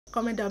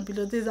comment down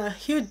below. There's a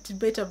huge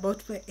debate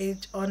about my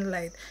age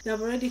online. They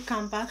have already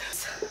come back.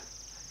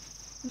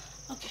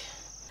 Okay,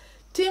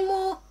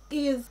 Temu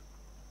is...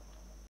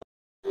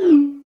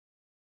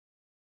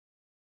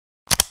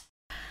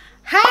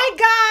 Hi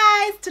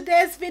guys,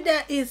 today's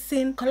video is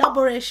in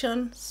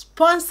collaboration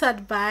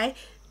sponsored by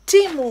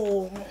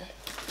Temu.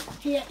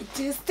 Here it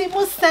is.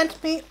 Temu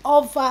sent me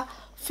over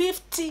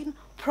 15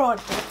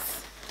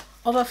 products,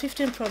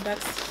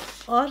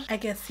 or I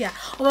guess, yeah,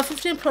 over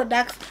 15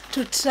 products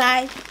to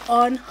try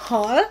on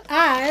haul,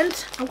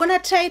 and I'm gonna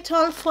try it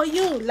all for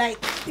you.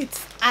 Like,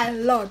 it's a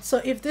lot,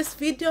 so if this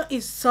video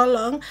is so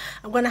long,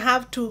 I'm gonna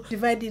have to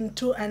divide in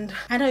two, and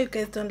I know you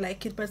guys don't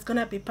like it, but it's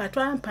gonna be part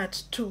 1 and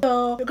part 2.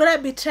 So we're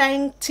gonna be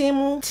trying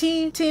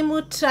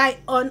Temu try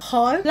on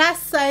haul, plus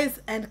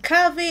size and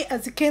curvy.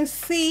 As you can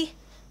see,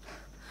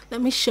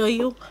 let me show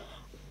you.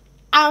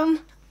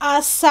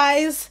 A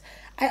size,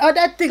 I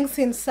ordered things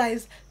in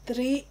size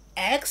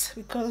 3X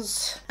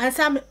because and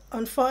some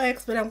on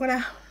 4X, but I'm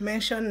gonna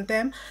mention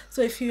them.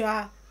 So if you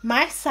are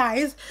my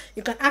size,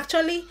 you can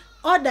actually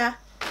order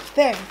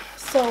them.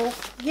 So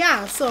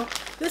yeah, so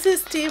this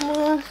is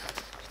Temu.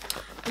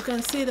 You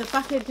can see the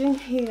packaging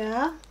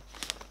here.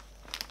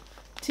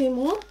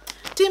 Temu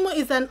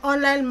is an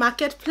online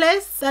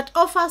marketplace that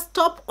offers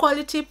top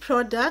quality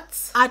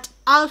products at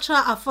ultra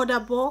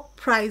affordable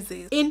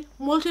prices in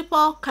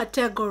multiple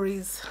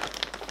categories.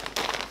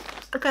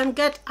 You can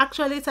get,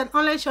 actually it's an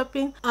online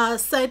shopping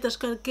site that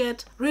can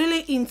get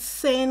really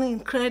insane,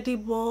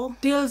 incredible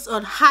deals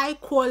on high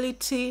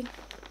quality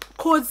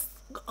goods,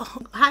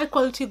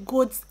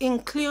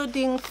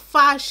 including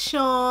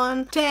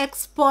fashion, tech,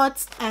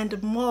 sports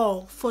and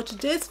more. For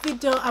today's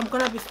video, I'm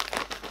gonna be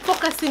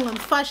focusing on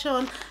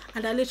fashion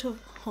and a little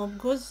home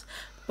goods,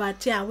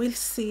 but yeah, we'll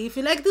see. If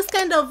you like this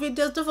kind of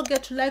videos, don't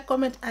forget to like,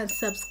 comment and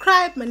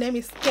subscribe. My name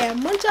is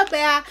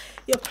Kemunto,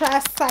 your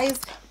plus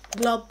size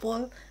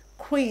global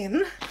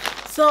queen.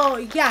 So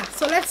yeah,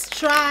 so let's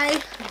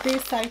try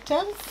these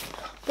items.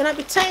 I'm gonna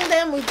be trying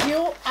them with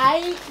you.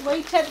 I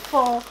waited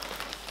for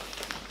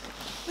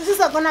this is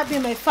gonna be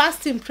my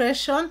first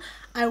impression.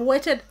 I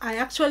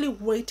actually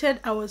waited.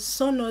 I was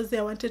so nosy.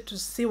 I wanted to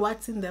see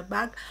what's in the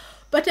bag,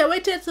 but I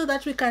waited so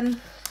that we can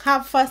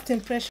have first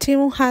impression.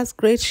 Temu has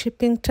great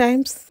shipping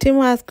times.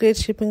 Temu has great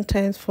shipping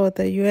times for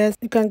the US.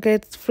 You can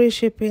get free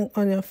shipping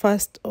on your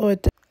first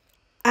order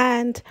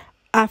and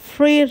a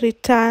free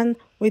return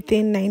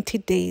within 90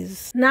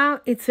 days.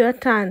 Now it's your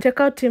turn. Check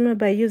out Temu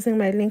by using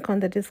my link on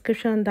the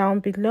description down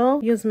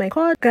below. Use my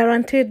code,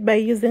 guaranteed, by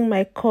using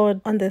my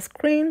code on the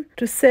screen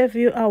to save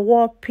you a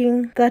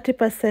whopping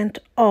 30%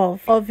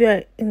 off of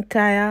your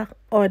entire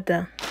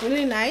order.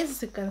 Really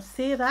nice. You can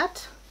see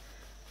that.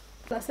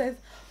 Plus size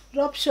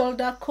drop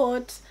shoulder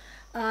coat,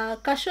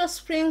 casual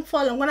spring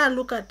fall. I'm gonna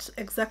look at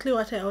exactly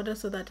what I ordered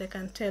so that I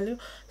can tell you.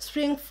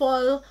 Spring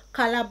fall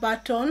color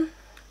button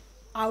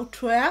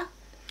outerwear.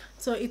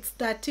 So it's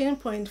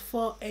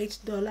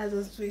 $13.48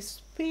 as we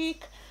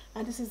speak,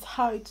 and this is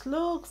how it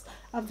looks.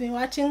 I've been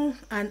watching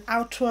an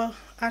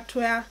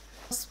outerwear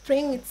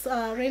spring. It's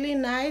really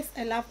nice.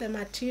 I love the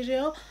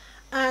material,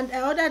 and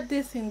I ordered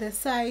this in the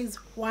size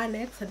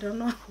 1X. I don't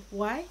know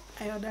why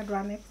I ordered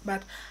 1X,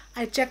 but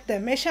I checked the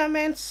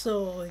measurements.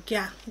 So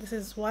yeah, this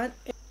is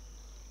 1X.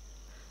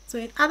 So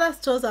in other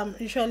stores I'm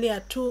usually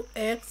at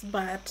 2X,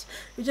 but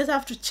you just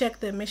have to check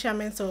the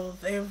measurements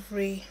of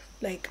every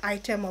like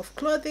item of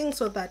clothing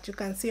so that you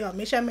can see your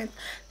measurement.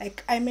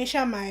 Like I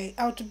measure my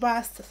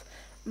outburst,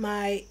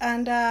 my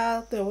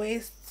under the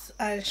waist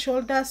and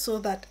shoulders so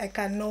that I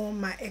can know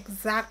my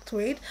exact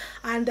weight,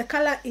 and the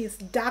color is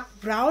dark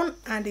brown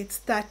and it's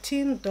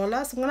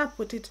 $13. I'm gonna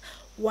put it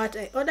what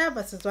I ordered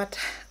versus what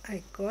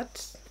I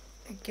got,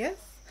 I guess.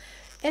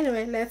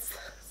 Anyway, let's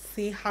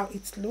see how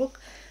it look.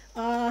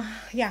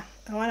 Yeah,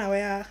 I wanna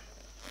wear,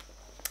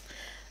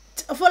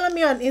 follow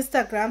me on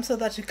Instagram so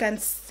that you can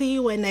see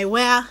when I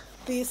wear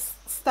this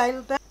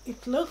style. That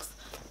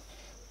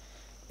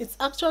it's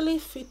actually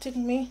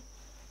fitting me.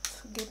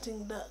 It's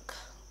getting dark.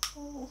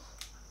 Oh.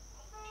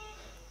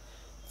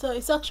 So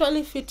it's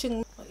actually fitting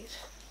me. Wait,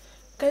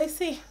 can you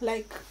see?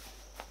 Like,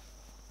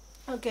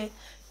 okay,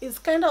 it's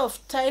kind of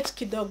tight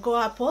kidogo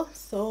hapo,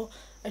 so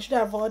I should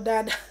have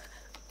ordered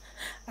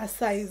a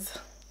size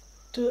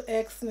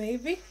 2X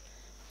maybe.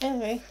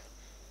 Anyway,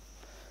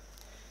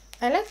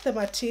 I like the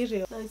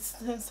material.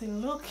 It's nice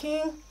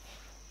looking.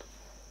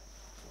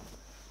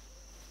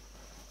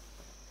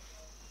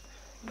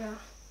 Yeah,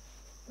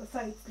 that's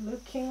how it's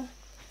looking.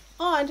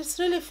 Oh, and it's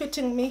really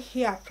fitting me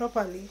here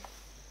properly.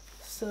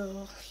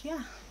 So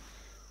yeah,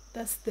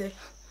 that's the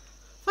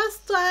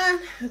first one.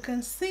 You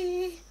can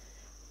see.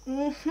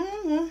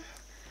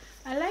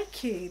 I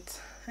like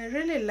it. I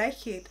really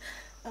like it.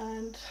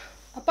 And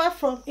apart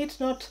from it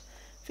not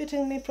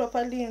fitting me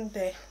properly in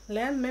the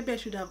length, maybe I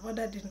should have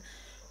ordered in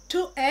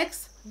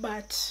 2X,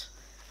 but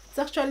it's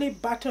actually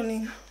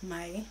buttoning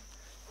my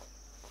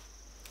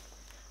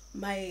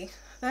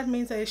that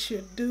means I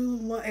should do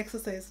more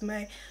exercise.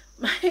 Mine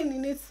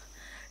needs,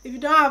 if you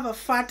don't have a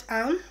fat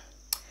arm,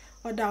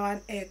 order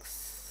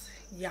 1X.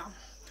 Yeah,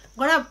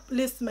 I'm gonna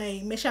list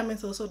my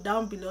measurements also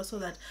down below so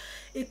that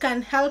it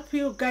can help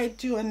you,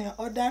 guide you when you're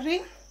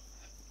ordering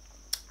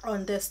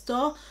on the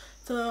store.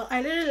 So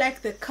I really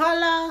like the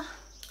color,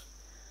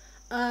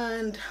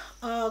 and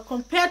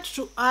compared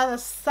to other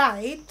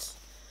sites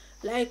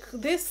like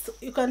this,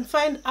 you can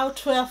find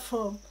outerwear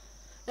from,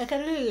 like, I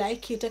really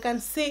like it. I can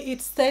see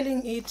it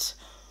styling it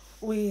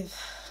with,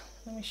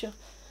 let me show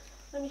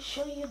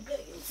you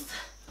guys.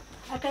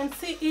 I can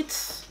see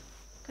it,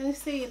 can you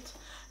see it?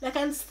 I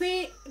can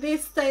see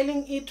this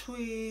styling it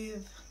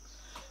with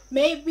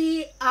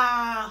maybe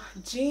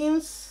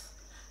jeans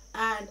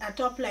and a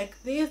top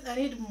like this. I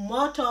need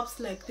more tops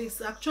like this.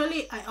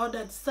 Actually I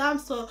ordered some,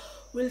 so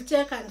we'll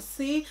check and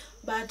see,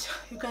 but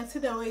you can see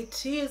the way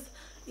it is.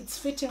 It's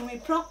fitting me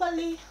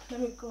properly. Let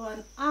me go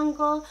an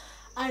angle.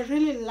 I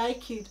really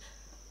like it.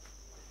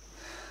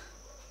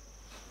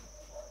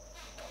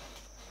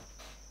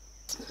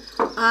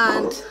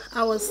 And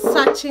I was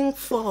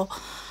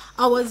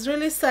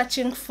really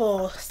searching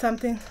for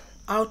something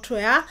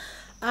outerwear,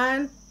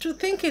 and to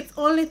think it's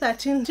only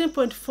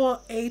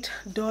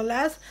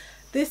 $13.48.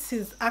 This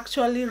is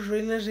actually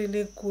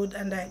really good,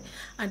 and I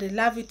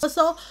love it.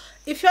 Also,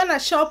 if you wanna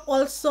shop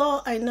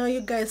also, I know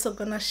you guys are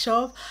gonna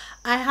shop,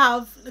 I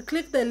have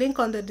click the link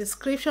on the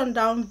description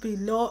down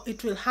below.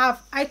 It will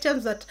have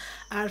items that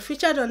are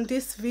featured on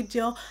this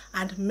video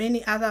and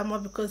many other more,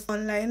 because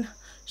online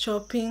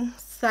shopping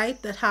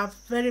site that have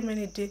very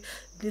many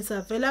deals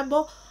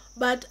available.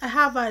 But I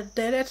have a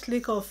direct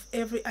link of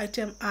every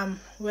item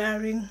I'm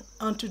wearing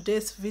on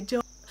today's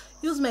video.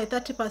 Use my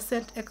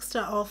 30%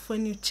 extra off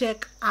when you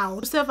check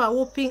out. Save a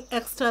whopping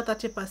extra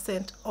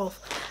 30%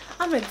 off.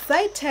 I'm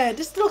excited.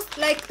 This looks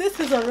like this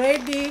is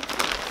already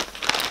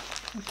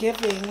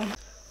giving.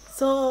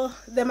 So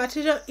the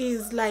material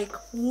is like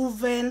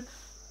woven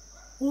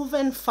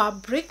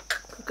fabric.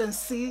 You can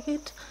see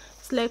it.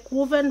 It's like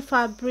woven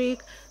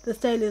fabric. The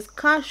style is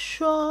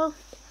casual,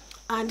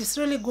 and it's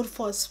really good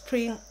for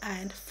spring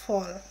and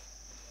fall.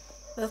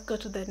 Let's go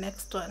to the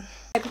next one.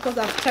 Because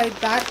I've tried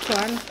that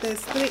one,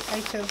 there's 3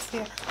 items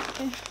here.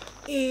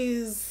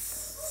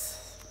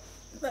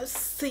 Let's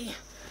see.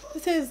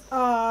 This is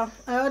I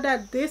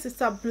ordered this.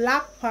 It's a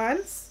black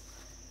pants.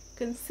 You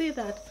can see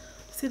that.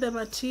 See the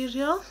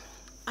material,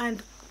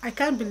 and I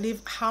can't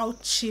believe how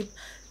cheap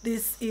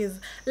this is.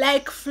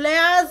 Like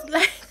flares,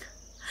 like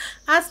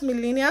as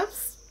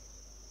millennials.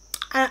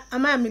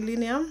 Am I a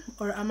millennium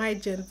or am I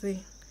Gen Z?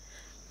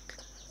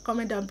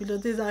 Comment down below.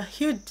 There's a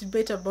huge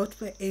debate about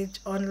my age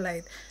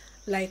online.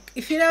 Like,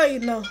 if you know, you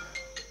know.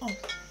 Oh,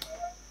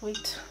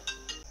 wait.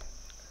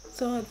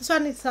 So this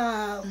one is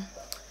I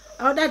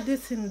ordered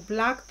this in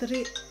black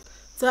 3.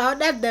 So I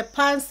ordered the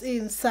pants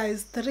in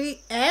size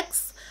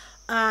 3X,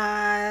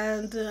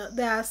 and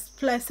they are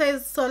plus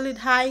size solid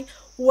high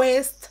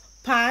waist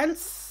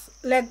pants,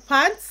 leg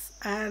pants,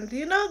 and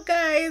you know,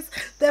 guys,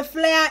 the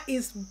flare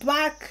is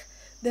back.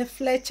 The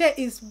fletcher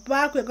is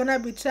back. We're gonna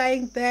be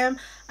trying them,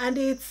 and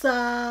it's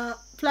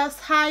plus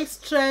high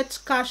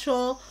stretch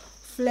casual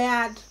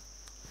flared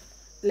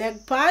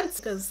leg pants.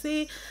 You can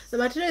see the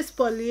material is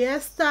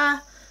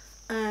polyester,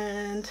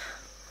 and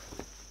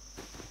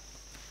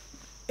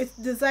it's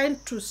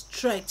designed to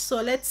stretch.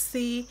 So let's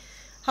see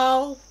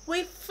how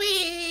we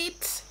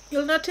fit.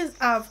 You'll notice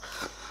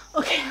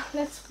okay,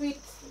 let's fit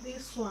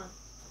this one.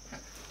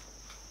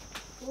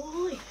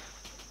 Oy.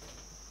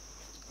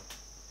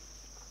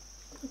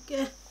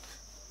 Okay,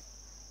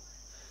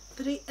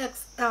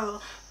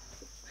 3XL.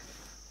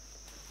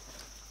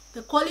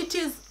 The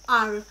qualities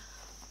are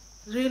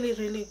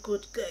really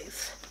good,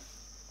 guys.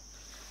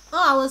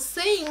 Oh, I was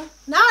saying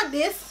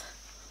nowadays,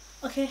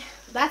 okay,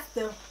 that's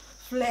the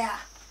flare.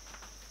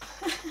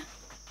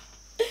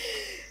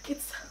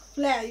 It's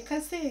flare, you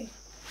can see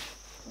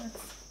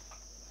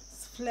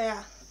it's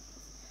flare.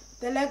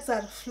 The legs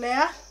are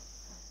flare.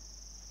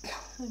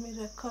 Let me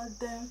record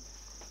them.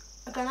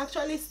 I can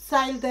actually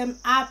style them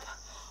up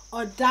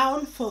or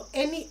down for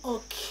any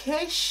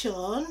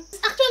occasion.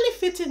 It's actually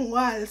fitting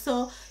well,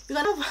 so you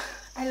can have,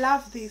 I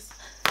love this.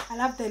 I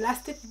love the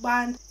elastic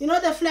band. You know,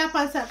 the flare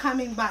pants are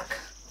coming back,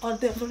 or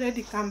they've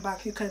already come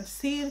back. You can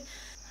see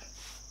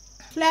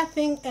flare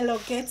thing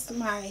elongates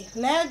my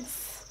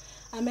legs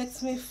and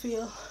makes me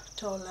feel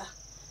taller.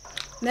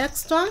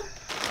 Next one,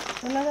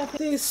 another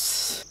thing,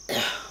 this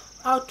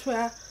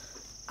outerwear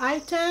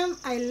item.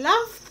 I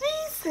love this.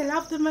 I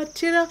love the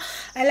material.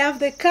 I love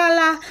the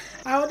color.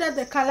 I ordered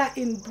the color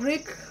in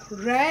brick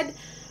red,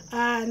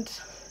 and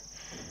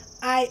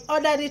I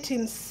ordered it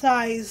in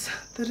size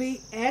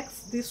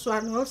 3X. This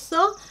one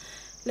also.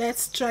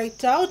 Let's try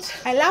it out.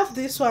 I love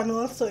this one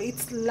also.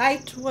 It's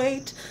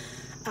lightweight,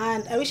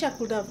 and I wish I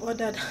could have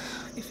ordered,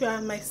 if you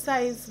are my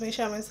size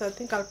measurements, I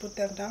think I'll put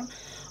them down.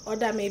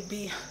 Order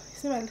maybe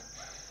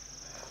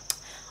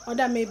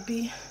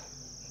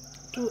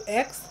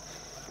 2X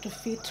to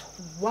fit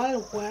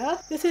well.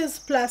 This is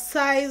plus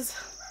size.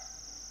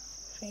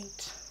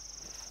 Wait.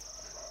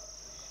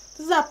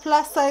 This is a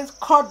plus size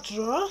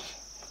corduroy.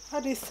 How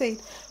do you say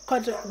it?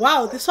 Corduroy.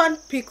 Wow, this one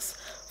fits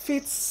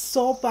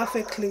so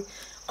perfectly.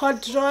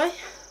 Corduroy.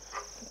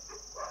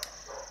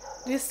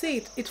 You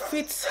see it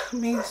fits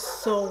me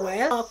so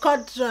well.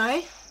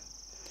 Corduroy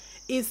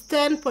is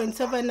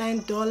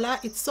 $10.79.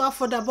 It's so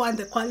affordable and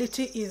the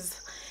quality is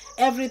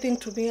everything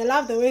to me. I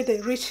love the way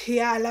they reach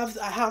here.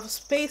 I have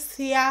space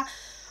here,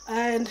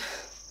 and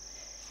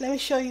let me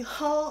show you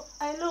how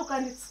I look,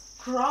 and it's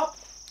cropped,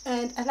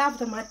 and I love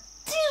the material.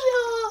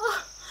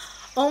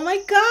 Oh my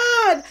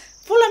god,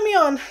 follow me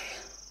on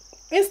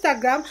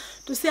Instagram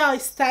to see how I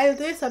style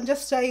this. I'm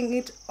just trying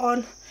it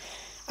on,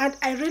 and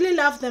I really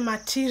love the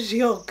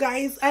material,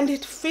 guys, and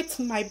it fits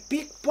my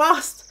big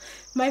bust,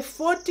 my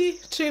 40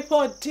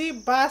 triple D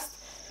bust.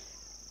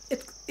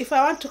 If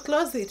I want to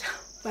close it,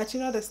 but you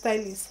know the style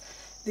is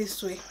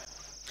this way.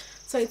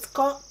 So it's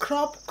called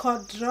crop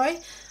corduroy,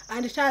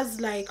 and it has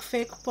like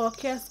fake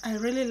pockets. I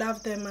really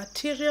love the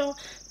material.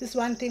 This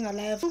one thing I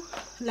love,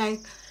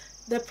 like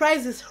the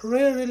price is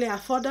really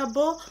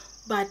affordable,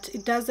 but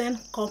it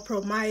doesn't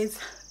compromise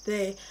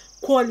the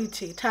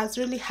quality. It has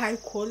really high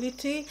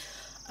quality.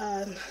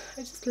 I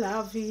just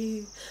love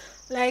it.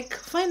 Like,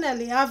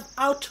 finally I have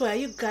outerwear,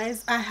 you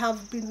guys. I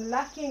have been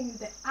lacking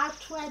the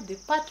outerwear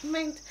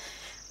department,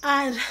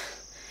 and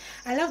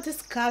I love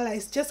this color.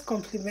 It's just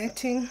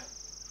complimenting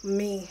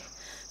me.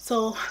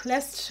 So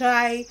let's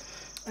try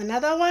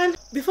another one.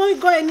 Before we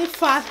go any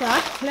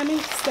further, let me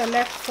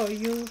select for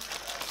you.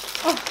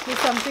 Oh, there's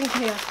something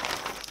here.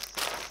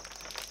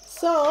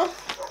 So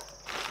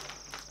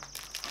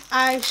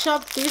I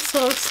shopped this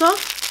also.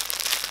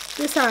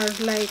 These are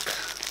like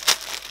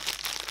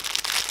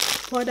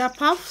border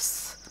puffs.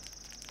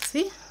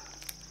 See,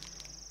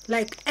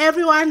 like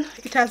everyone,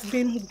 it has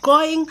been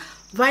going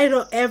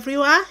viral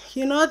everywhere.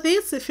 You know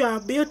this. If you're a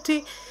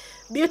beauty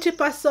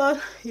person,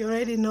 you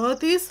already know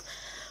this.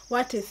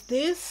 What is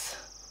this?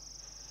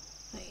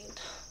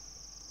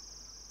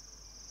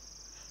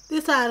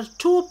 These are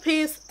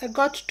 2-piece. I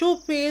got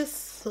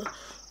 2-piece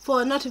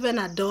for not even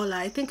 $1.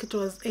 I think it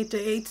was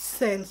 88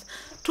 cents.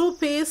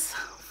 2-piece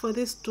for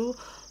these two.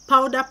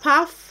 Powder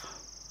puff,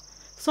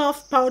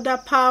 soft powder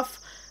puff,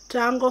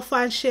 triangle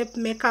fan shape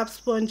makeup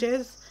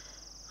sponges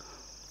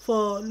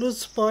for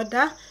loose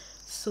powder.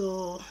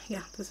 So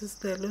yeah, this is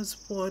the loose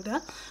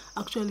powder.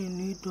 Actually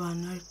need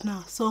one right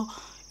now. So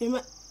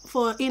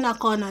for inner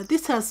corner,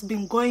 this has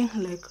been going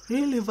like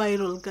really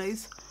viral,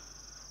 guys.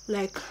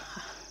 Like,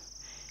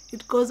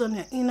 it goes on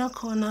your inner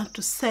corner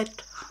to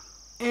set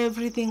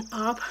everything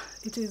up.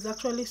 It is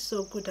actually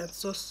so good and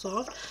so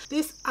soft.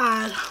 These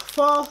are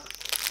four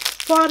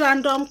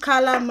random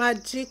color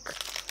magic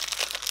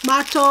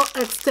matto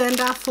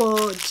extender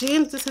for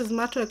jeans. This is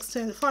matto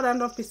extender, 4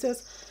 random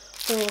pieces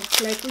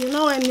for, like, you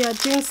know, when your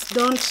jeans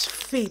don't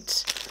fit.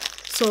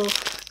 So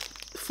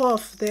 4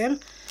 of them,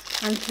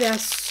 and they are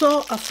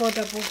so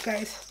affordable,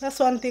 guys. That's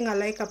one thing I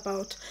like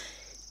about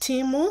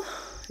Temu.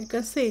 You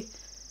can see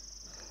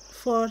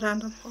 4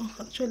 random. Oh,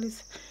 actually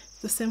it's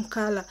the same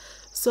color.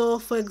 So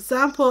for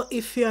example,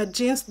 if your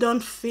jeans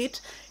don't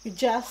fit, you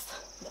just,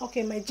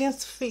 okay, my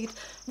jeans fit,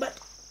 but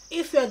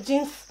if your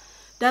jeans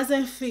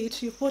doesn't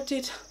fit, you put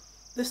it,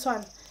 this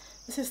one,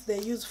 this is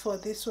the use for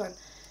this one.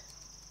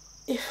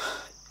 If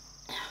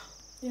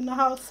you know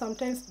how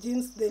sometimes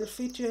jeans, they'll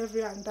fit you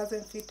everywhere and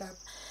doesn't fit up,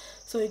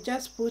 so you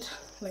just put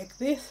like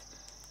this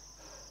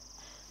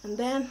and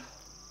then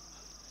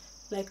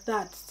like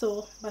that.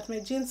 So but my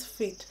jeans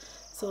fit,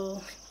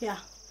 so yeah,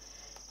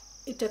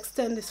 it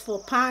extends for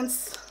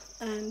pants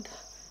and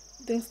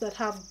things that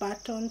have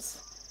buttons.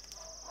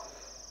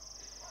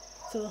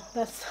 So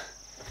that's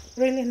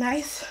really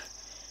nice.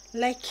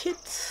 Like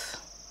it,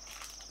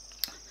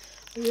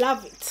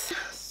 love it.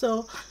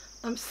 So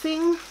I'm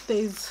seeing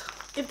there's,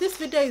 if this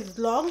video is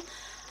long,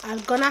 I'm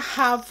gonna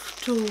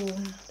have to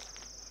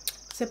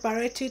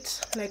separate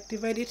it, like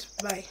divide it.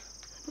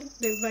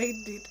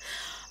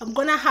 I'm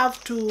gonna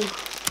have to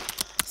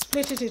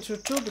split it into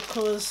 2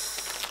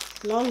 because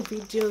long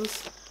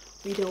videos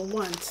we don't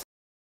want.